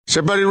Is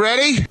everybody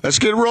ready? Let's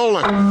get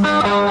rolling.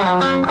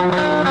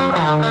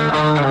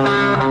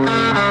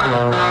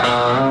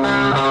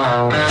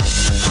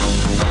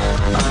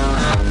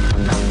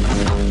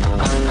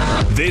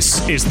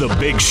 This is The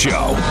Big Show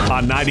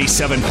on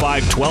 97.5,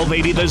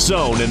 1280 The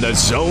Zone and The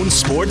Zone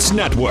Sports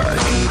Network.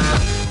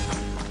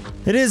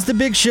 It is The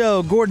Big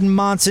Show. Gordon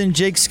Monson,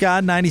 Jake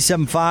Scott,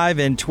 97.5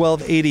 and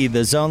 1280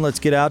 The Zone. Let's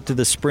get out to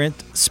the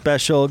Sprint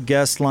special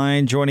guest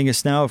line. Joining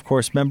us now, of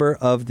course, member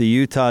of the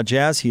Utah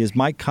Jazz. He is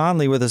Mike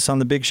Conley with us on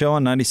The Big Show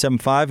on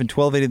 97.5 and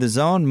 1280 The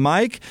Zone.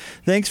 Mike,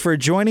 thanks for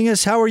joining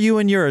us. How are you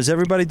and yours?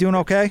 Everybody doing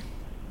okay?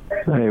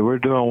 Hey, we're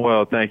doing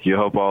well. Thank you.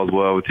 Hope all is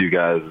well with you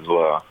guys as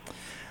well.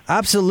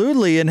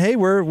 Absolutely. And, hey,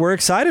 we're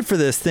excited for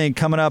this thing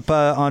coming up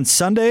on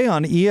Sunday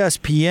on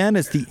ESPN.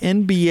 It's the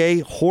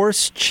NBA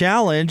Horse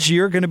Challenge.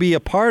 You're going to be a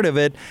part of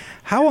it.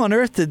 How on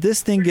earth did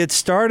this thing get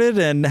started,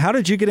 and how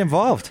did you get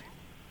involved?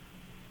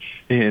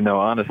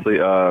 Honestly,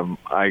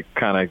 I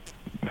kind of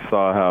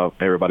saw how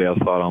everybody else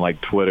saw it on,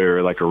 Twitter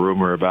or, a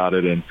rumor about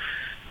it, and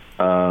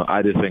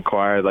I just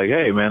inquired,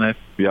 hey, man, if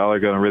y'all are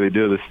going to really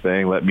do this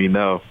thing, let me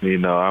know.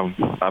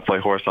 I play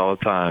horse all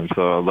the time,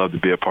 so I'd love to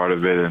be a part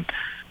of it, and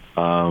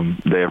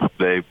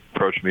they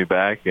approached me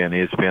back, and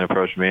ESPN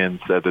approached me and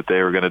said that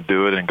they were going to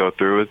do it and go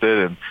through with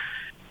it,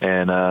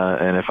 and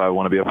if I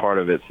want to be a part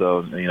of it.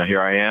 So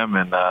here I am,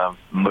 and I'm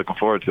looking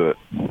forward to it.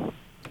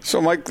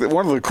 So, Mike,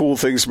 one of the cool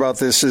things about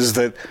this is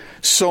that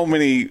so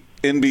many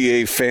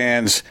NBA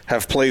fans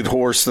have played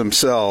horse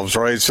themselves,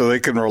 right? So they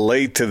can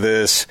relate to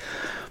this.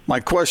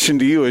 My question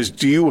to you is,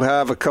 do you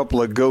have a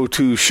couple of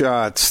go-to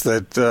shots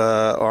that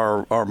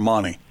are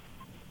money?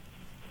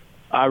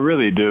 I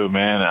really do,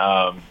 man.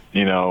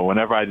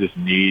 Whenever I just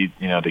need,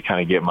 to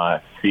kind of get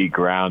my feet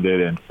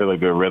grounded and feel a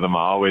good rhythm,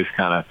 I always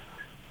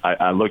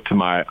I look to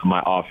my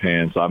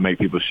offhand. So I make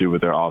people shoot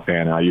with their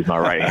offhand, and I use my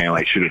right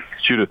hand,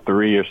 shoot a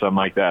three or something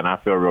like that, and I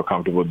feel real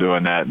comfortable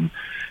doing that.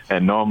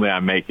 And normally I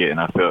make it, and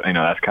I feel,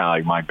 that's kind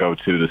of my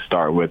go-to to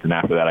start with, and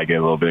after that I get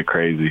a little bit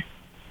crazy.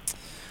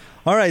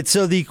 All right,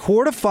 so the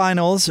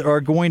quarterfinals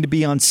are going to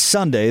be on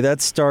Sunday.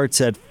 That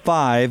starts at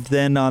 5.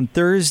 Then on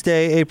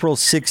Thursday, April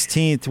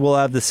 16th, we'll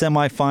have the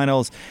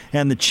semifinals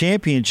and the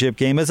championship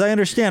game. As I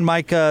understand,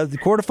 Mike, the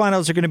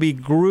quarterfinals are going to be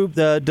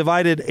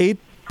divided 8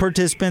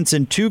 participants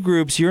in 2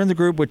 groups. You're in the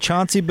group with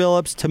Chauncey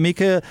Billups,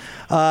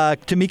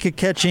 Tamika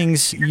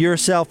Catchings,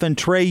 yourself, and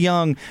Trae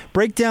Young.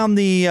 Break down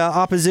the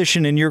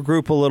opposition in your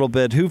group a little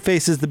bit. Who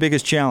faces the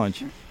biggest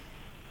challenge?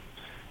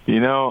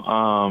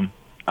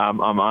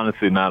 I'm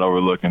honestly not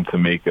overlooking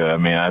Tamika. I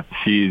mean,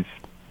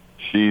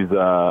 she's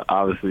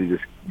obviously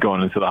just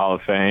going into the Hall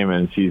of Fame,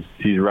 and she's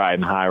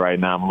riding high right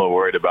now. I'm a little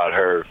worried about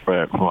her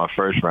for my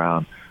first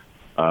round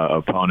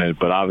opponent,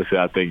 but obviously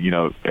I think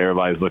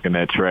everybody's looking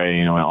at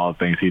Trae, and all the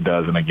things he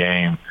does in a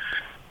game.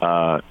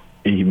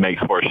 He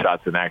makes 4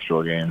 shots in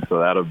actual games, so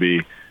that'll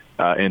be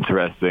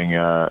interesting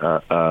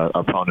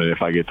opponent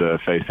if I get to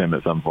face him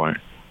at some point.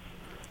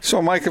 So,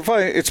 Mike,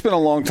 it's been a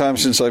long time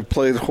since I've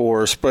played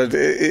horse, but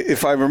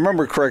if I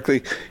remember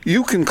correctly,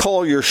 you can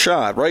call your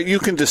shot, right? You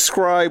can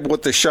describe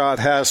what the shot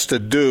has to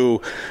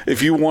do.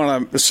 If you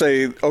want to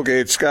say, okay,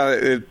 it's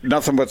got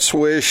nothing but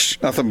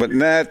swish, nothing but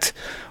net,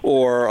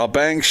 or a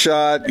bank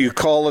shot, you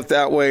call it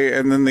that way,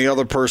 and then the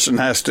other person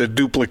has to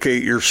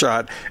duplicate your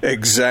shot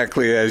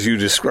exactly as you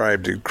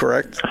described it,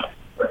 correct?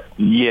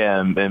 Yeah,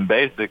 and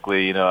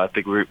basically, I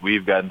think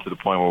we've gotten to the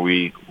point where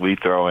we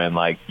throw in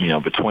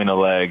between the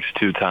legs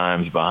 2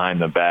 times, behind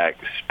the back,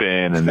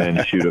 spin, and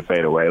then shoot a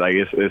fadeaway.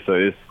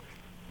 It's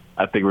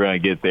I think we're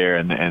going to get there,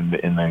 and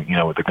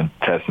with the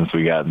contestants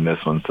we got in this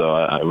one,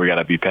 so we got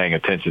to be paying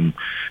attention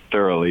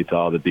thoroughly to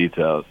all the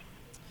details.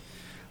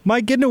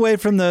 Mike, getting away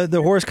from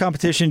the horse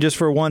competition just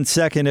for 1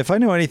 second, if I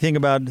know anything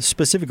about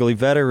specifically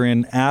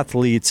veteran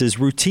athletes, is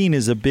routine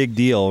is a big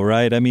deal,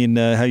 right? I mean,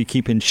 how you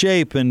keep in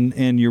shape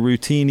and your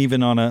routine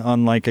even on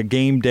a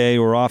game day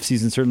or off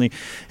season, certainly.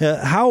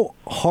 How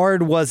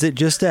hard was it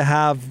just to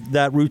have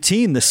that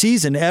routine, the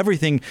season,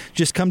 everything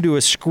just come to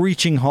a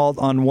screeching halt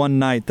on one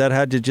night? That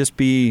had to just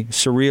be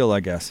surreal,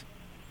 I guess.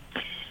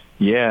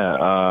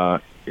 Yeah,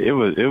 it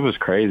was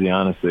crazy,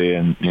 honestly,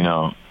 and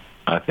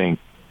I think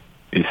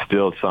it's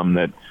still something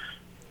that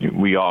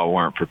we all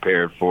weren't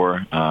prepared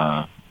for.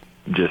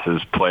 Just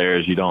as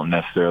players, you don't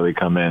necessarily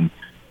come in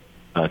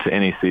to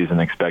any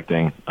season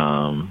expecting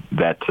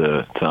that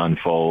to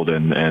unfold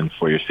and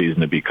for your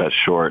season to be cut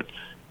short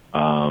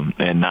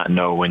and not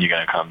know when you're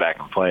going to come back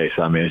and play.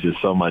 So, I mean, it's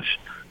just so much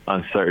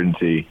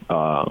uncertainty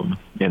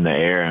in the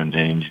air.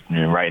 And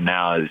right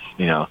now,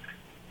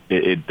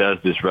 it does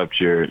disrupt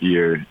your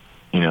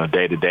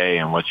day-to-day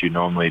and what you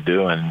normally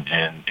do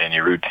and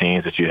your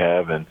routines that you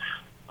have. But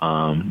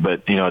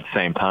at the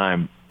same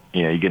time,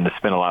 you're getting to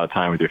spend a lot of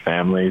time with your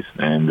families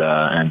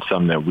and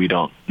some that we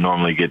don't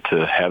normally get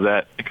to have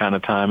that kind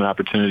of time and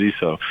opportunity.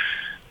 So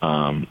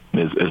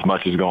as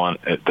much as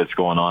that's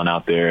going on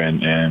out there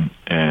and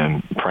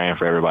praying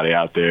for everybody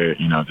out there,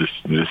 I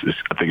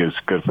think it's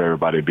good for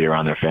everybody to be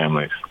around their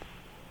families.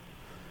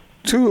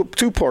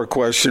 Two-part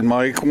question,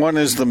 Mike. One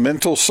is the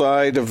mental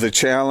side of the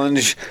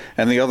challenge,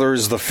 and the other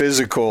is the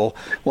physical.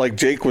 Like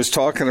Jake was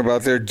talking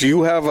about there, do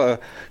you have a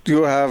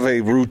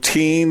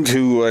routine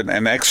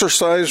an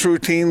exercise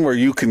routine where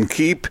you can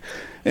keep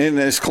in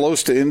as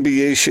close to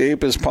NBA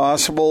shape as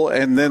possible?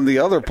 And then the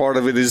other part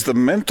of it is the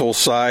mental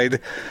side.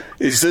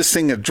 Is this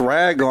thing a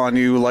drag on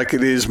you like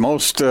it is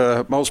most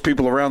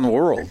people around the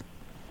world?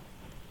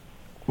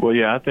 Well,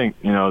 yeah, I think,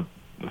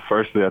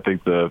 firstly, I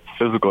think the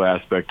physical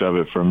aspect of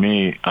it for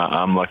me,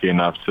 I'm lucky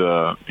enough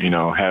to,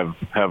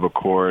 have a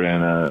court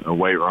and a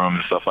weight room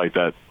and stuff like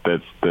that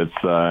that's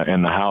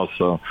in the house.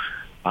 So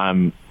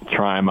I'm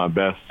trying my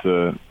best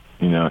to,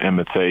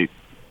 imitate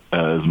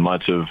as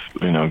much of,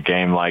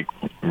 game-like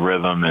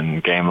rhythm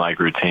and game-like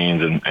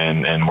routines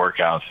and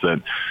workouts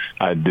that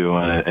I do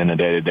in a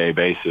day-to-day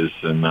basis.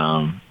 And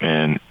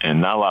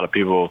not a lot of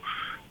people,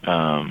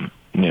 and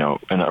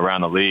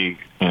around the league,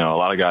 a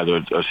lot of guys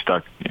are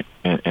stuck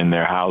in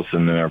their house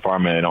and in their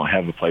apartment. They don't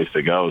have a place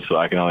to go. So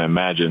I can only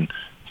imagine,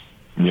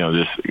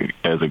 just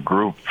as a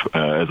group,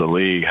 as a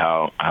league,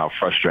 how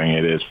frustrating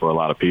it is for a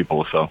lot of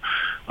people. So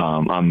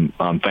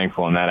I'm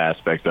thankful in that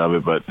aspect of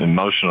it. But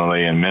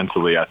emotionally and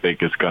mentally, I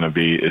think it's going to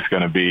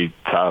be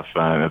tough.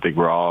 I think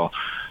we're all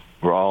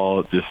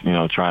just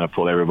trying to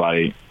pull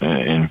everybody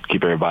and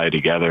keep everybody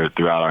together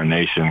throughout our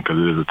nation, because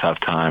it is a tough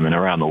time, and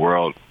around the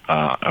world.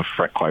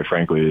 Quite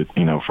frankly,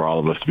 for all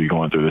of us to be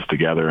going through this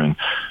together, and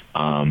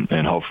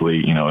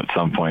hopefully, at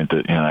some point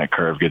that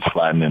curve gets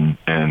flattened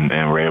and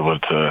we're able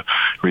to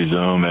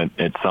resume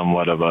at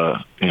somewhat of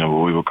a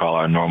what we would call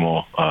our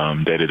normal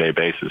day-to-day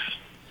basis.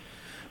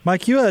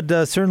 Mike, you had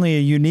certainly a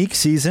unique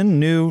season,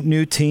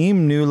 new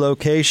team, new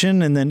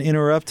location, and then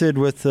interrupted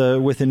with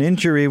an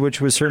injury,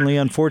 which was certainly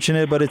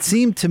unfortunate. But it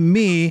seemed to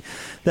me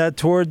that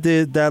toward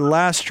that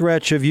last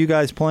stretch of you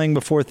guys playing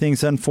before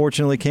things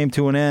unfortunately came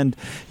to an end,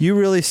 you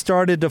really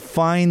started to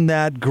find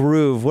that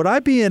groove. Would I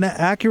be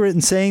accurate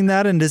in saying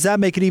that? And does that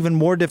make it even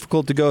more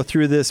difficult to go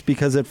through this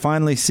because it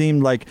finally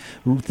seemed like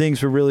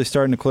things were really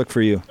starting to click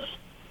for you?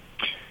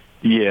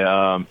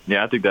 Yeah,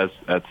 I think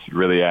that's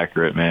really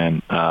accurate,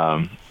 man.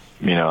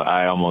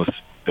 I almost,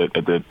 at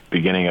the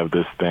beginning of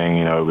this thing,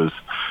 it was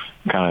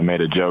kind of made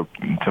a joke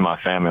to my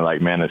family,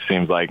 like, man, it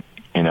seems like,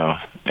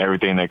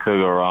 everything that could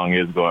go wrong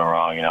is going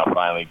wrong.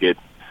 Finally get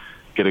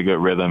a good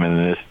rhythm, and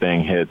this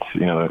thing hits,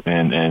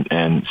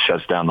 and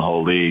shuts down the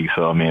whole league.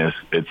 So, I mean,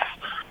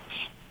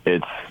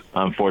 it's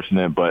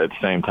unfortunate, but at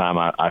the same time,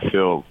 I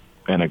feel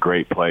in a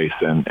great place,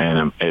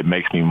 and it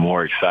makes me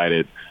more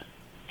excited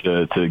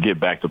to get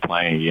back to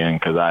playing again,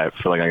 because I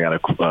feel like I got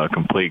a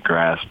complete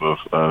grasp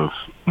of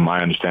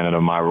my understanding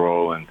of my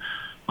role and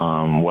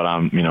what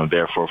I'm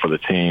there for the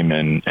team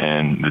and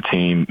the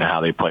team and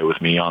how they play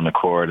with me on the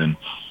court and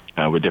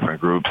with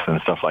different groups and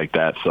stuff like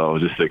that. So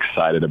just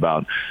excited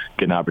about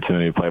getting an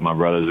opportunity to play with my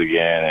brothers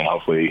again, and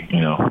hopefully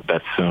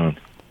that's soon.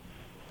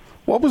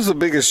 What was the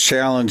biggest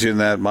challenge in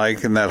that,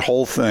 Mike, in that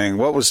whole thing?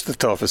 What was the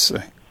toughest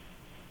thing?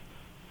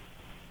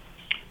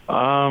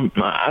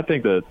 I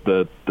think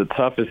the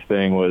toughest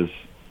thing was,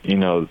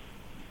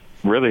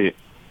 really,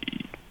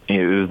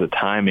 it was the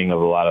timing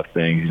of a lot of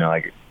things.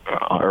 Like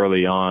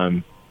early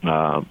on,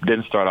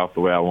 didn't start off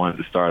the way I wanted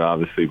to start,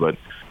 obviously, but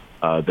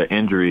the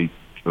injury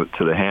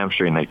to the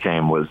hamstring that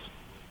came was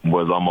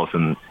almost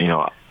an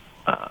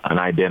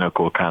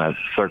identical kind of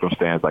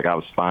circumstance. Like I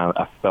was fine,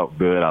 I felt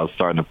good, I was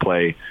starting to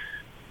play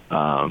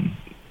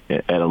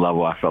at a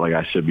level I felt like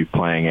I should be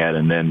playing at,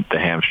 and then the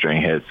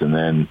hamstring hits, and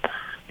then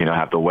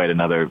have to wait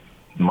another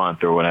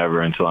month or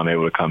whatever until I'm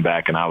able to come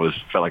back. And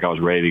felt like I was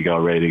ready to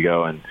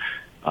go, and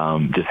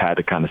just had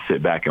to kind of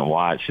sit back and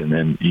watch. And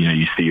then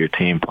you see your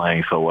team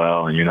playing so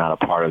well, and you're not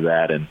a part of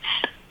that, and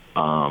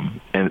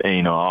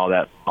all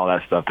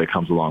that stuff that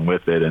comes along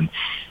with it, and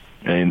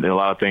a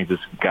lot of things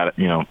just got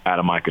out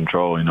of my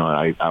control.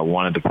 I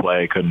wanted to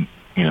play, couldn't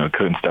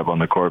step on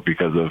the court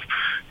because of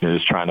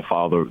just trying to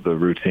follow the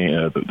routine,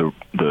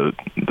 the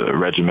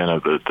regimen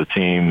of the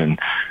team and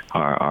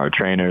our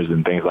trainers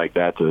and things like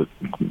that,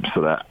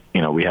 so that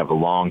we have a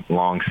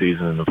long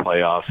season in the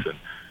playoffs,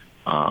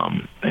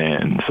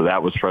 and so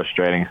that was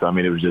frustrating. So I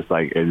mean, it was just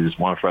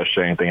one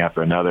frustrating thing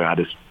after another. I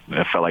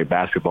felt like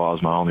basketball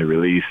was my only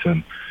release,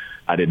 and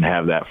I didn't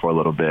have that for a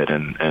little bit,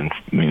 and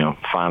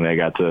finally I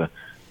got to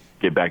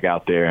get back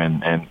out there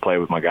and play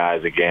with my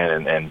guys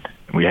again, and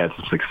we had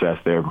some success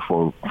there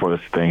before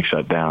this thing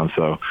shut down.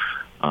 So,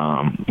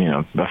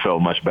 I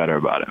felt much better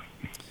about it.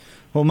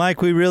 Well,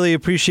 Mike, we really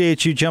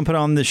appreciate you jumping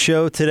on the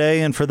show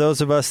today. And for those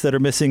of us that are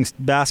missing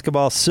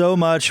basketball so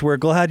much, we're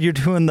glad you're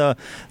doing the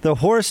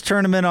horse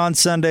tournament on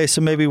Sunday, so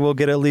maybe we'll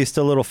get at least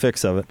a little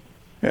fix of it.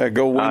 Yeah,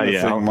 go win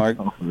the thing, Mike.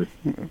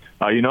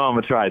 I'm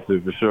going to try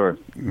to, for sure.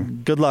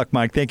 Good luck,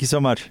 Mike. Thank you so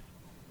much.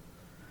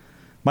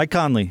 Mike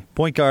Conley,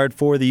 point guard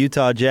for the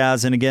Utah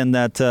Jazz. And again,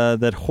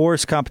 that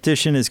horse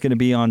competition is going to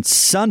be on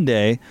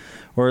Sunday,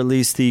 or at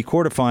least the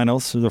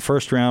quarterfinals, or the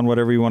first round,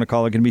 whatever you want to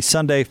call it, going to be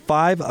Sunday,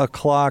 5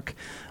 o'clock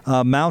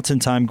Mountain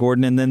Time,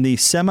 Gordon. And then the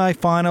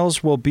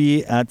semifinals will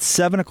be at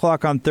 7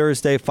 o'clock on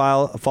Thursday,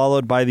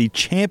 followed by the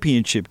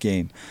championship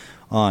game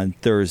on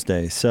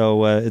Thursday.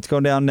 So it's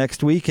going down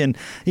next week. And,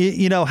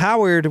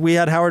 Howard, we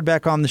had Howard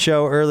back on the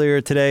show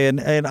earlier today,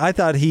 and I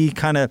thought he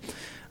kind of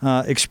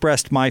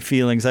expressed my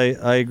feelings.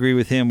 I agree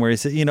with him where he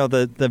said,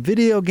 the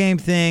video game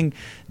thing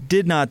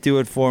did not do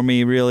it for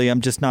me, really.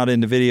 I'm just not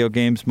into video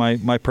games,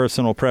 my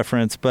personal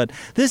preference. But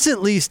this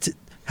at least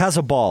has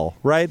a ball,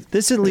 right?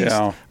 This at least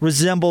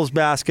resembles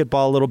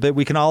basketball a little bit.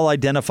 We can all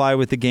identify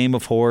with the game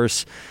of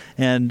horse.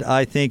 And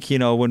I think,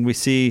 when we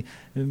see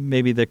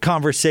maybe the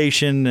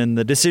conversation and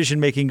the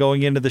decision-making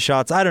going into the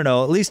shots, I don't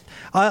know. At least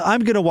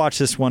I'm going to watch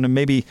this one and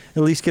maybe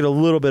at least get a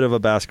little bit of a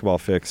basketball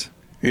fix.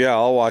 Yeah,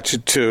 I'll watch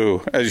it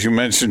too. As you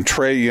mentioned,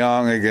 Trae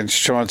Young against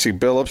Chauncey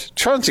Billups.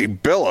 Chauncey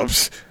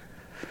Billups.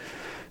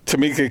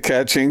 Tamika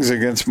Catchings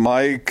against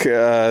Mike.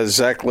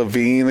 Zach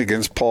LaVine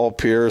against Paul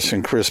Pierce.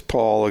 And Chris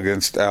Paul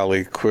against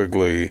Ali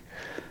Quigley.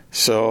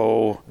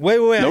 So,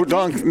 wait. No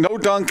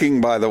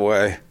dunking, by the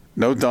way.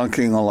 No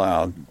dunking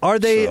allowed. Are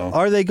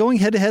they going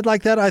head-to-head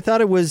like that? I thought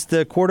it was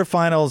the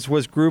quarterfinals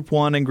was Group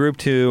 1 and Group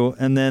 2,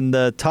 and then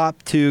the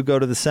top 2 go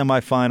to the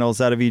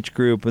semifinals out of each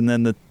group, and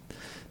then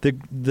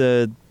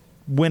the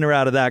winner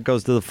out of that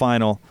goes to the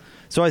final.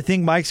 So I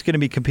think Mike's going to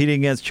be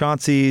competing against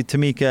Chauncey,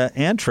 Tamika,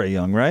 and Trae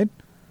Young, right?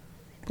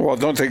 Well,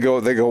 don't they go?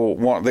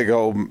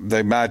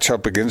 They match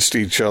up against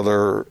each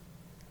other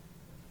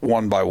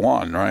one by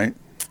one, right?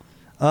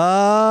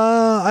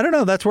 I don't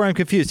know. That's where I'm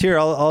confused. Here,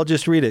 I'll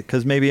just read it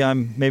because maybe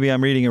I'm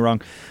reading it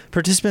wrong.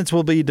 Participants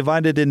will be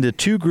divided into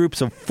 2 groups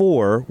of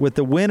 4 with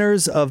the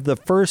winners of the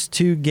first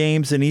 2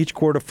 games in each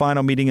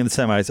quarterfinal meeting in the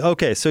semis.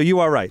 Okay, so you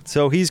are right.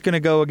 So he's going to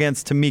go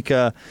against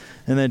Tamika,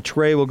 and then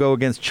Trae will go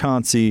against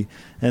Chauncey,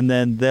 and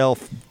then they'll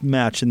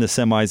match in the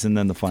semis and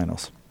then the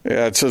finals.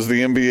 Yeah, it says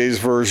the NBA's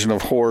version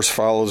of horse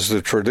follows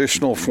the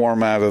traditional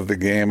format of the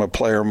game. A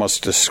player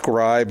must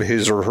describe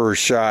his or her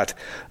shot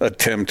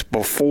attempt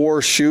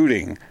before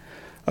shooting.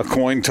 A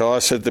coin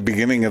toss at the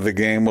beginning of the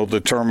game will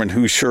determine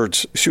who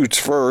shoots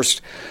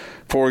first.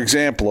 For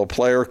example, a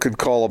player could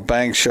call a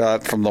bank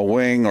shot from the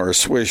wing or a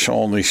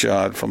swish-only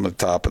shot from the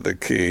top of the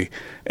key.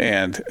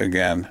 And,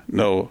 again,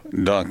 no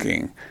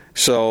dunking.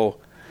 So,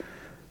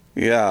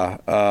 yeah,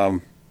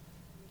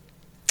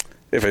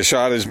 if a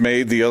shot is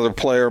made, the other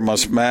player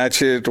must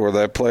match it, or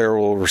that player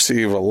will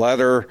receive a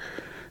letter.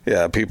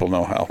 Yeah, people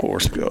know how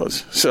horse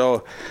goes.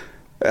 So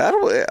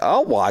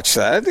I'll watch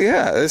that.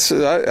 Yeah,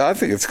 I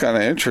think it's kind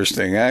of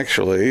interesting,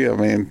 actually. I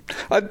mean,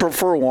 I'd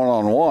prefer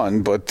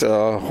one-on-one, but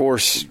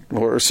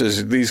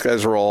horses. These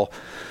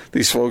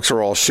folks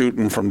are all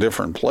shooting from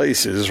different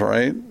places,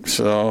 right?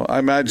 So I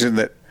imagine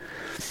that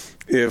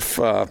if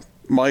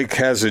Mike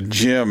has a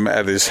gym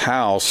at his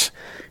house,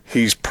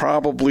 he's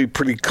probably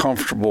pretty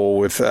comfortable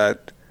with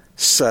that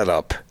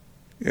setup,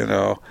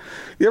 You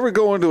ever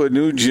go into a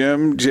new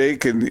gym,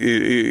 Jake, and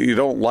you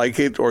don't like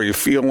it or you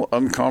feel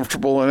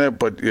uncomfortable in it,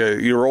 but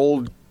your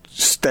old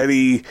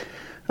steady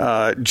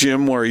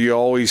gym where you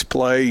always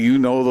play,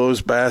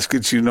 those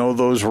baskets,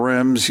 those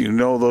rims,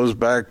 those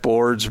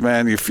backboards,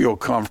 man, you feel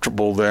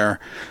comfortable there.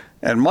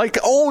 And Mike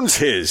owns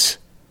his,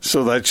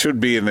 so that should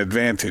be an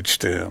advantage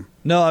to him.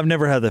 No, I've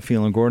never had that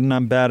feeling, Gordon.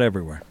 I'm bad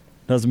everywhere.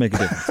 Doesn't make a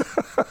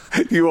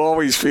difference. You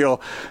always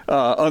feel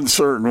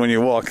uncertain when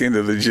you walk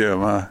into the gym,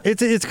 huh?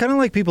 It's kind of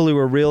like people who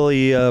are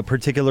really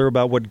particular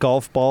about what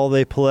golf ball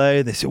they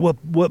play. They say,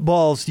 what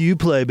balls do you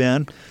play,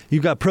 man?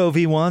 You've got Pro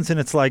V1s, and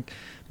it's like,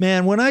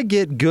 man, when I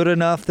get good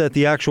enough that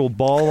the actual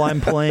ball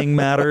I'm playing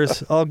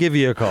matters, I'll give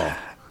you a call.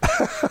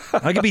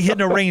 I could be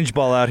hitting a range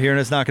ball out here, and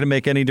it's not going to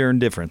make any darn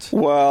difference.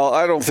 Well,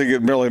 I don't think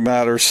it really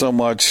matters so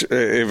much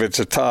if it's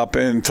a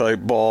top-end type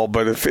ball,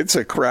 but if it's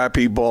a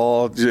crappy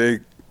ball,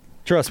 Jake,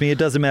 trust me, it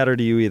doesn't matter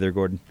to you either,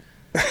 Gordon.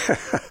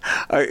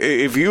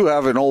 If you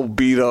have an old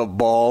beat-up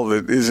ball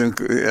that isn't...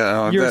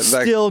 You're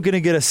still going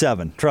to get a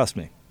 7. Trust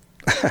me.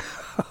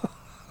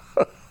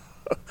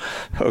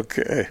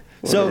 Okay.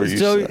 So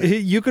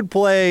you could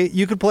play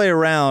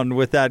around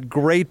with that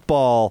great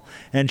ball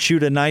and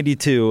shoot a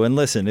 92. And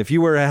listen, if you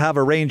were to have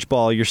a range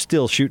ball, you're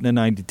still shooting a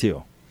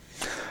 92.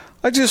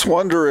 I just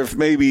wonder if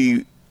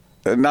maybe,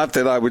 not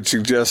that I would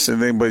suggest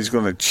that anybody's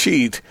going to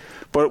cheat,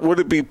 but would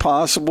it be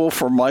possible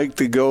for Mike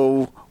to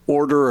go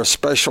order a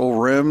special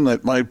rim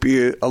that might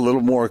be a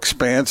little more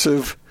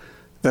expansive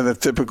than a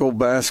typical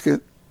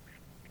basket?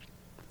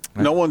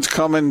 No one's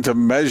coming to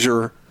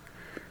measure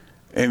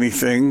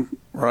anything,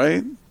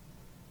 right?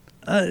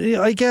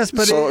 I guess,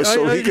 but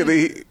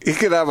he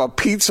could have a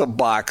pizza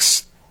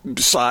box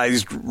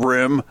sized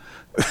rim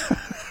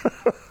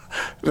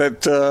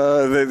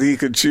that he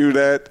could shoot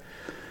at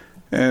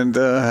and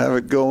have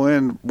it go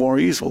in more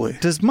easily.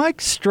 Does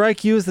Mike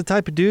strike you as the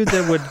type of dude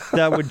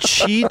that would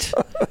cheat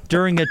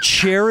during a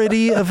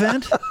charity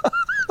event?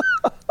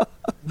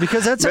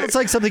 Because that sounds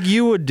like something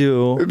you would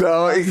do.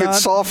 No, he could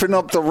soften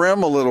up the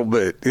rim a little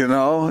bit,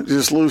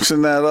 just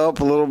loosen that up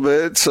a little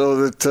bit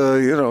so that,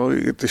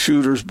 you get the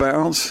shooter's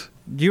bounce.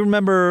 Do you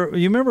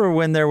remember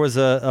when there was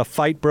a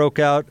fight broke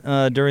out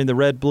during the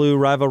Red-Blue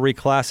Rivalry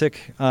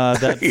Classic,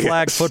 that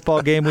flag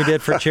football game we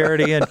did for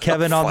charity, and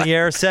Kevin on the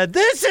air said,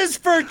 "This is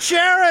for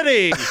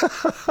charity."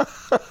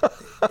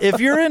 if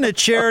you're in a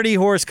charity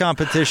horse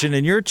competition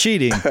and you're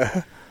cheating,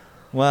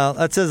 well,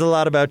 that says a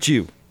lot about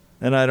you.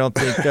 And I don't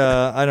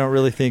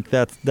really think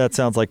that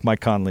sounds like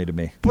Mike Conley to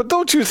me. But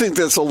don't you think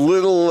that's a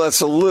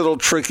little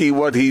tricky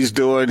what he's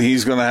doing?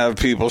 He's going to have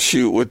people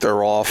shoot with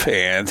their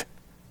offhand.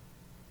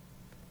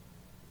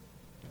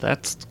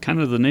 That's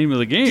kind of the name of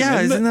the game. Yeah,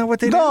 isn't that what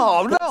they do?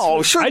 No.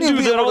 I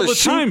do that all the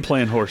time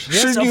playing horses.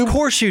 Yes, of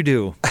course you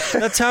do.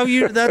 That's how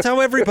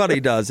everybody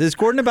does. Is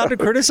Gordon about to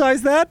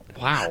criticize that?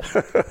 Wow.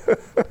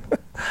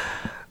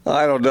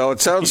 I don't know.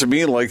 It sounds to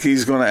me like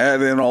he's going to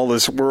add in all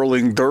this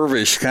whirling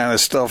dervish kind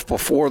of stuff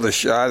before the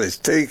shot is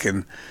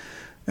taken.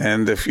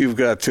 And if you've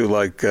got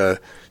to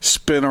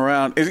spin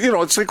around,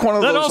 it's like one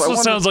of those. That also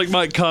sounds like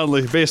Mike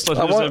Conley based on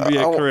his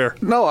NBA career.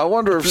 No, I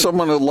wonder if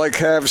someone would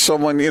have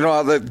someone. You know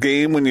how that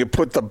game when you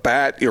put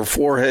your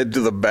forehead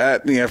to the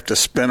bat, and you have to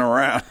spin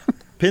around,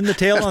 pin the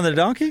tail on the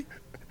donkey,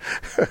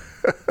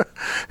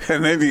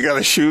 and then you got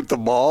to shoot the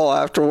ball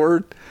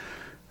afterward.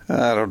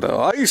 I don't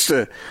know.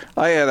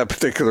 I had a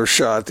particular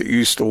shot that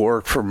used to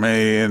work for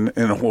me in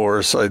a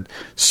horse. I'd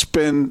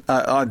stand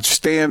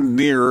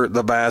near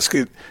the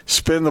basket,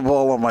 spin the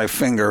ball on my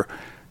finger,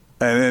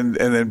 and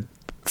then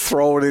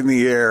throw it in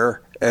the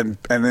air and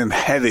then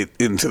head it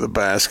into the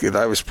basket.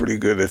 I was pretty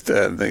good at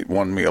that, and they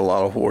won me a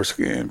lot of horse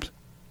games.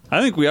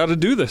 I think we ought to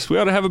do this. We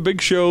ought to have a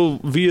big show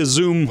via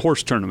Zoom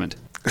horse tournament.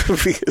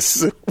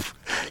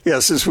 Yeah,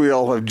 since we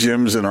all have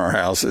gyms in our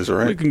houses,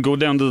 right? We can go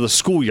down to the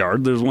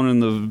schoolyard. There's one in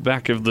the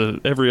back of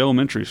every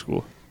elementary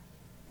school.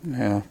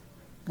 Yeah,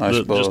 I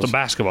suppose. Just a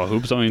basketball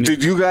hoops. I mean,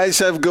 did you guys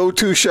have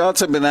go-to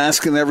shots? I've been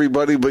asking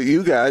everybody, but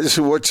you guys,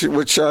 what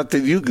shot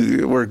did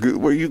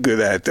were you good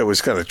at? That was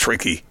kind of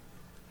tricky.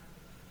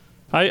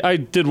 I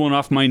did one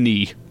off my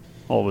knee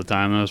all the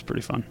time. That was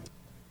pretty fun.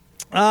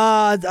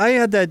 I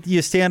had that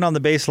you stand on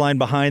the baseline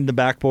behind the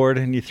backboard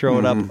and you throw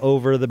it up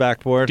over the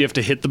backboard. Do you have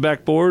to hit the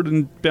backboard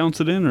and bounce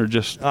it in, or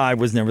just? I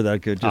was never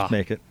that good. Just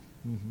make it.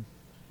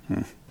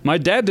 Mm-hmm. My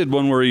dad did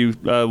one where he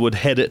would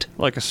head it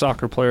like a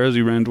soccer player as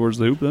he ran towards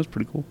the hoop. That's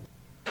pretty cool.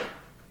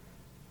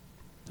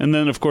 And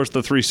then, of course,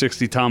 the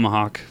 360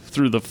 tomahawk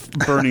through the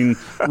burning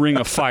ring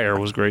of fire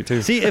was great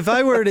too. See, if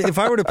I were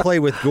to play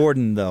with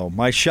Gordon, though,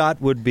 my shot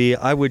would be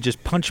I would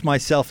just punch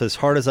myself as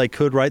hard as I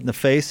could right in the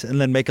face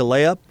and then make a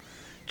layup.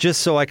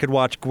 Just so I could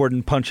watch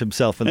Gordon punch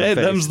himself in the face.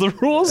 Hey, them's the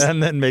rules?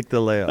 And then make the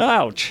layup.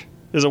 Ouch.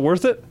 Is it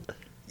worth it?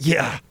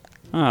 Yeah.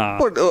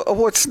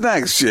 What's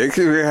next, Jake?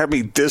 You have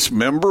me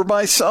dismember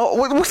myself?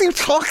 What are you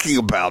talking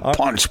about,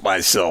 punch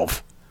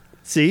myself?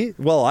 See?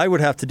 Well, I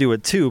would have to do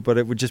it too, but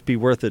it would just be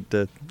worth it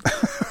to...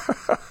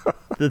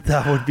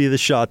 that would be the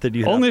shot that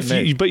you have to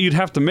make. But you'd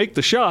have to make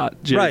the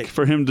shot, Jake, right,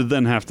 for him to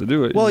then have to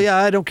do it. Well, yeah,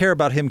 I don't care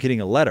about him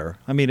getting a letter.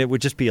 I mean, it would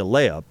just be a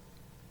layup.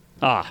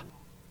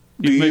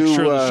 You make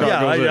sure the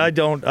shot goes in.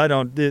 I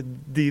don't.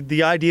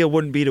 The idea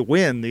wouldn't be to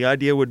win. The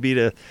idea would be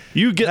to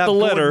get have the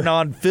letter Gordon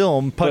on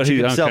film punching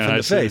himself in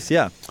the face.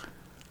 Yeah.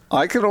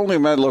 I can only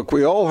imagine. Look,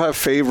 we all have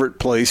favorite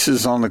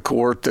places on the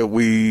court that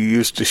we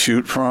used to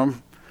shoot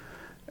from,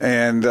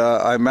 and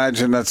I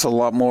imagine that's a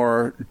lot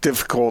more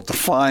difficult to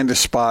find a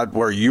spot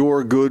where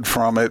you're good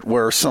from it,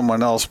 where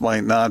someone else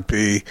might not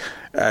be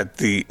at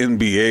the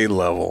NBA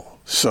level.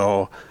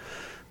 So.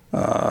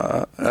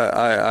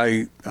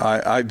 It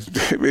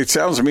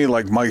sounds to me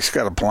like Mike's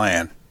got a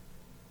plan.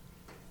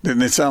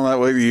 Didn't it sound that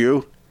way to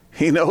you?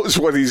 He knows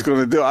what he's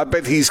going to do. I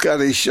bet he's got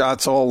his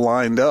shots all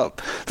lined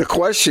up. The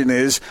question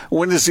is,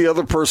 when is the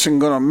other person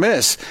going to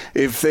miss?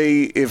 If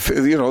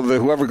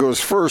whoever goes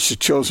first is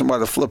chosen by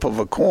the flip of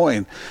a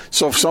coin.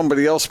 So if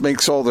somebody else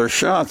makes all their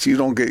shots, you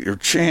don't get your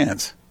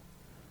chance.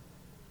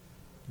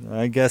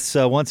 I guess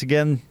once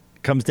again,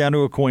 it comes down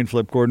to a coin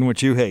flip, Gordon,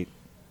 which you hate.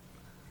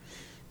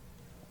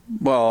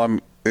 Well,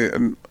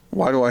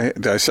 why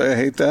did I say I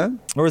hate that?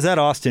 Or is that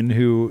Austin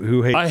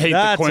who hates? I hate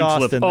the coin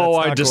Austin. flip. Oh,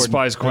 I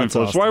despise coin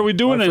flips. Why are we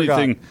doing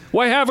anything?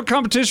 Why have a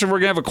competition? We're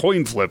going to have a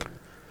coin flip.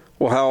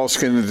 Well, how else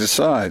can you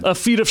decide? A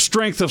feat of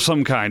strength of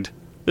some kind.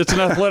 It's an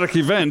athletic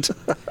event,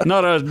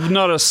 not a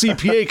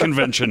CPA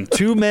convention.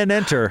 2 men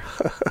enter,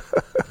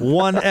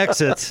 1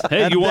 exits.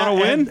 Hey, you want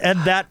to win? And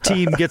that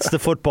team gets the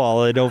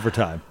football in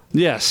overtime.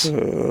 Yes,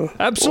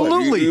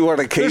 absolutely. What, you want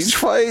a cage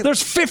fight?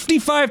 There's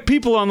 55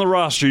 people on the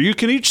roster. You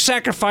can each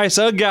sacrifice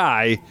a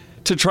guy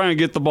to try and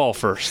get the ball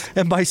first.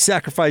 And by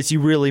sacrifice, you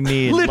really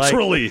mean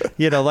literally.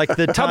 Like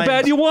the times, how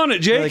bad you want it,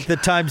 Jake? Like the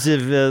times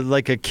of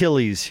like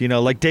Achilles,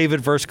 like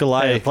David versus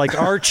Goliath, like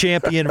our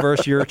champion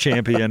versus your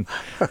champion.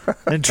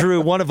 And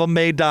true, one of them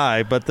may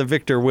die, but the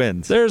victor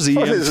wins. There's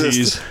EMTs.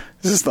 Is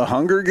this the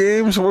Hunger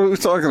Games? What are we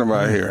talking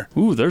about here?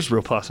 Ooh, there's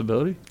real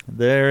possibility.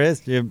 There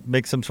is. You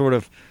make some sort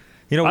of.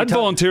 I'd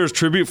volunteer as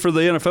tribute for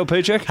the NFL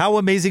paycheck. How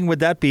amazing would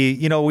that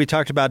be? We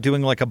talked about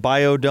doing like a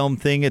biodome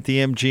thing at the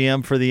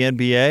MGM for the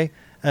NBA.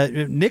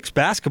 Knicks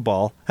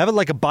basketball, have it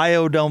like a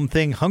biodome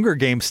thing, Hunger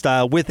Games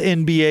style, with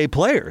NBA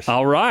players.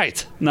 All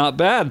right. Not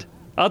bad.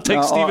 I'll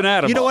take Steven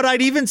Adams. You know what?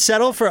 I'd even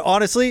settle for,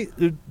 honestly,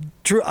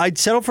 I'd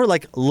settle for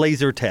like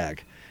laser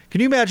tag.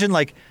 Can you imagine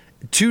like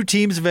 2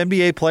 teams of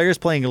NBA players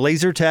playing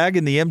laser tag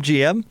in the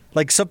MGM?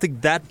 Like something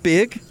that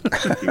big?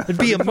 It'd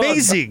be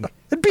amazing.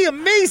 It'd be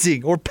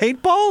amazing. Or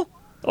paintball?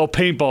 Oh,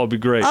 paintball would be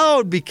great. Oh,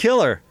 it'd be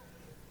killer.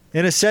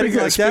 In a setting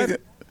like that?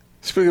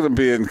 Speaking of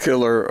being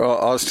killer,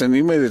 Austin,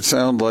 you made it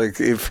sound like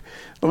let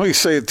me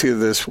say it to you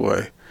this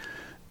way.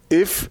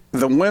 If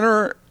the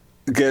winner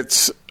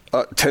gets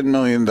 $10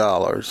 million,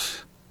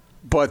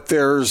 but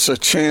there's a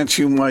chance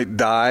you might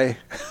die,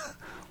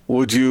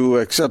 would you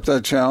accept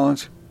that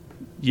challenge?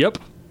 Yep.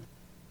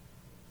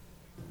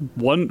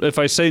 If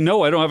I say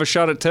no, I don't have a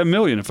shot at $10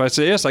 million. If I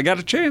say yes, I got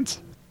a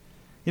chance.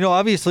 You know,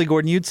 obviously,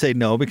 Gordon, you'd say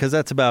no because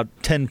that's about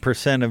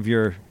 10% of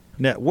your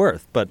net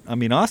worth. But, I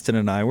mean, Austin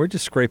and I, we're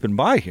just scraping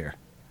by here.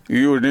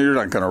 You're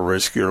not going to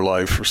risk your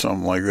life for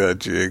something like that,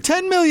 Jake.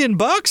 $10 million?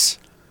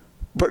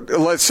 But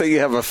let's say you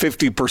have a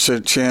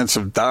 50% chance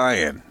of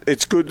dying.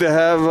 It's good to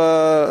have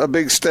a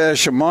big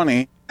stash of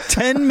money.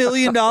 $10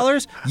 million?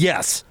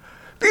 Yes.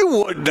 You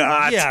would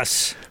not.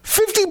 Yes.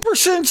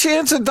 50%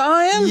 chance of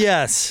dying?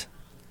 Yes.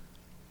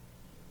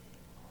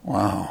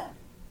 Wow.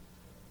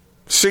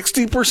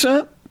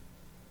 60%?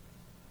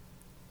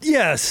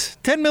 Yes.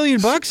 $10 million?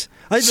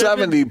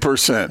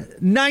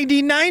 70%.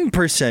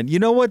 99%. You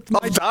know what?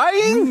 Of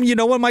dying? You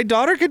know what my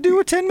daughter could do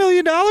with $10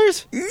 million?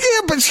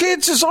 Yeah, but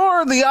chances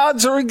are the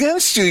odds are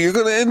against you. You're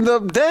going to end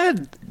up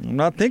dead. I'm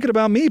not thinking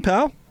about me,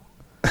 pal.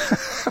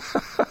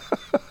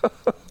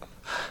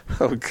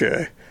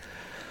 Okay.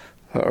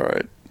 All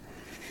right.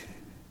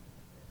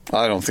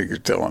 I don't think you're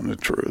telling the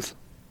truth.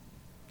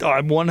 Oh,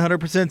 I'm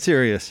 100%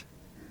 serious.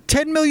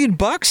 $10 million?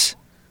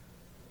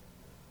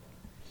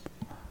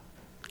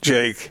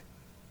 Jake,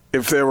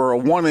 if there were a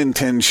 1 in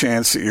 10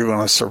 chance that you're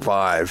going to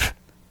survive,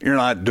 you're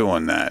not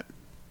doing that.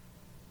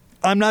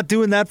 I'm not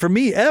doing that for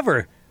me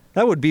ever.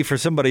 That would be for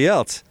somebody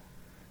else.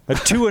 A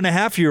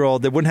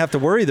 2.5-year-old that wouldn't have to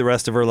worry the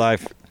rest of her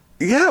life.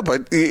 Yeah,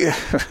 but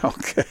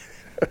okay.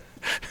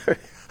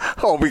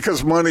 Oh,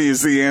 because money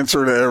is the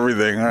answer to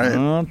everything, right?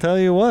 I'll tell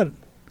you what.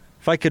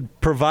 If I could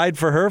provide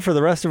for her for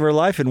the rest of her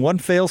life in one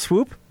fell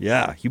swoop,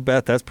 yeah, you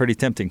bet that's pretty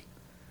tempting.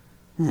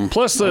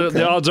 Plus,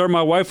 the odds are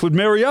my wife would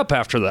marry up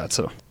after that.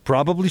 So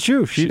probably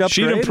true. She'd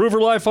improve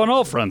her life on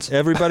all fronts.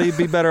 Everybody'd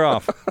be better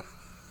off.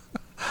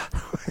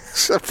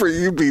 Except for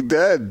you'd be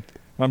dead.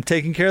 I'm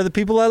taking care of the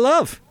people I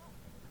love.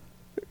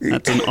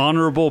 That's an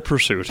honorable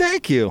pursuit.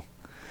 Thank you.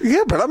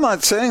 Yeah, but I'm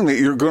not saying that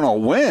you're going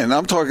to win.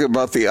 I'm talking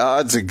about the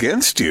odds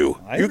against you.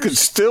 You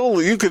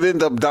could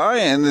end up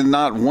dying and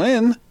not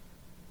win.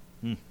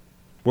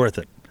 Worth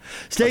it.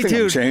 Stay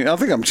tuned. I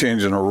think I'm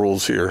changing the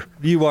rules here.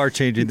 You are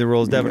changing the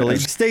rules, definitely.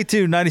 Yes. Stay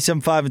tuned. 97.5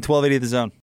 and 1280 The Zone.